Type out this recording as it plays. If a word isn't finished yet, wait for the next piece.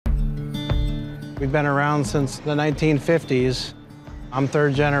We've been around since the 1950s. I'm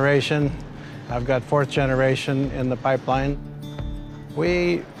third generation. I've got fourth generation in the pipeline.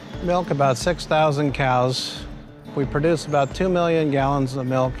 We milk about 6,000 cows. We produce about 2 million gallons of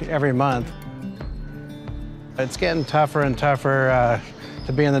milk every month. It's getting tougher and tougher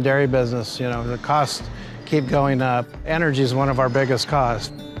to be in the dairy business. You know, the costs keep going up. Energy is one of our biggest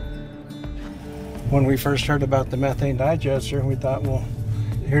costs. When we first heard about the methane digester, we thought, well,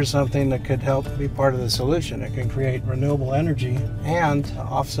 here's something that could help be part of the solution. It can create renewable energy and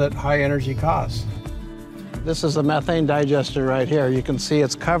offset high energy costs. This is a methane digester right here. You can see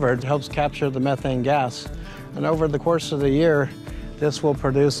it's covered. It helps capture the methane gas. And over the course of the year, this will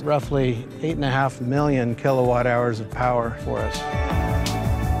produce roughly 8.5 million kilowatt hours of power for us.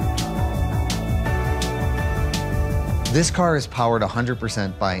 This car is powered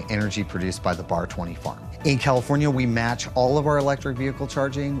 100% by energy produced by the Bar 20 farm. In California, we match all of our electric vehicle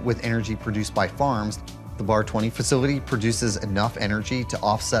charging with energy produced by farms. The Bar 20 facility produces enough energy to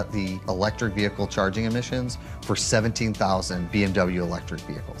offset the electric vehicle charging emissions for 17,000 BMW electric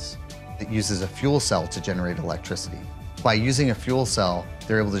vehicles. It uses a fuel cell to generate electricity. By using a fuel cell,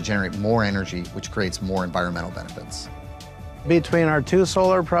 they're able to generate more energy, which creates more environmental benefits. Between our 2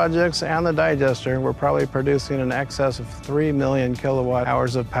 solar projects and the digester, we're probably producing in excess of 3 million kilowatt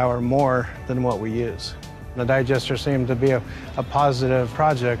hours of power more than what we use. The digester seemed to be a positive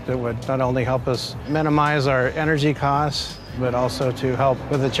project that would not only help us minimize our energy costs, but also to help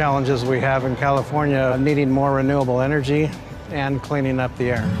with the challenges we have in California, needing more renewable energy and cleaning up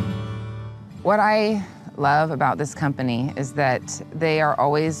the air. What I love about this company is that they are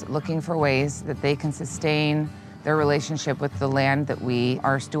always looking for ways that they can sustain their relationship with the land that we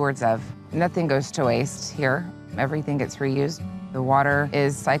are stewards of. Nothing goes to waste here. Everything gets reused. The water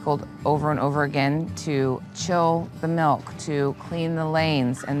is cycled over and over again to chill the milk, to clean the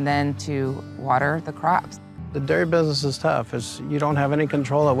lanes, and then to water the crops. The dairy business is tough. You don't have any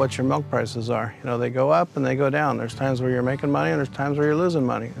control of what your milk prices are. You know, they go up and they go down. There's times where you're making money and there's times where you're losing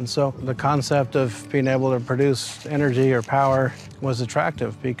money. And so the concept of being able to produce energy or power was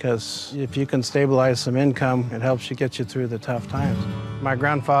attractive because if you can stabilize some income, it helps you get you through the tough times. My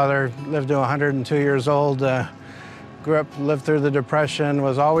grandfather lived to 102 years old, grew up, lived through the Depression,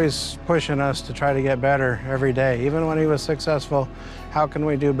 was always pushing us to try to get better every day. Even when he was successful, how can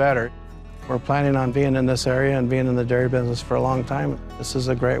we do better? We're planning on being in this area and being in the dairy business for a long time. This is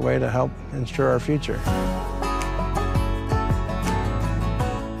a great way to help ensure our future.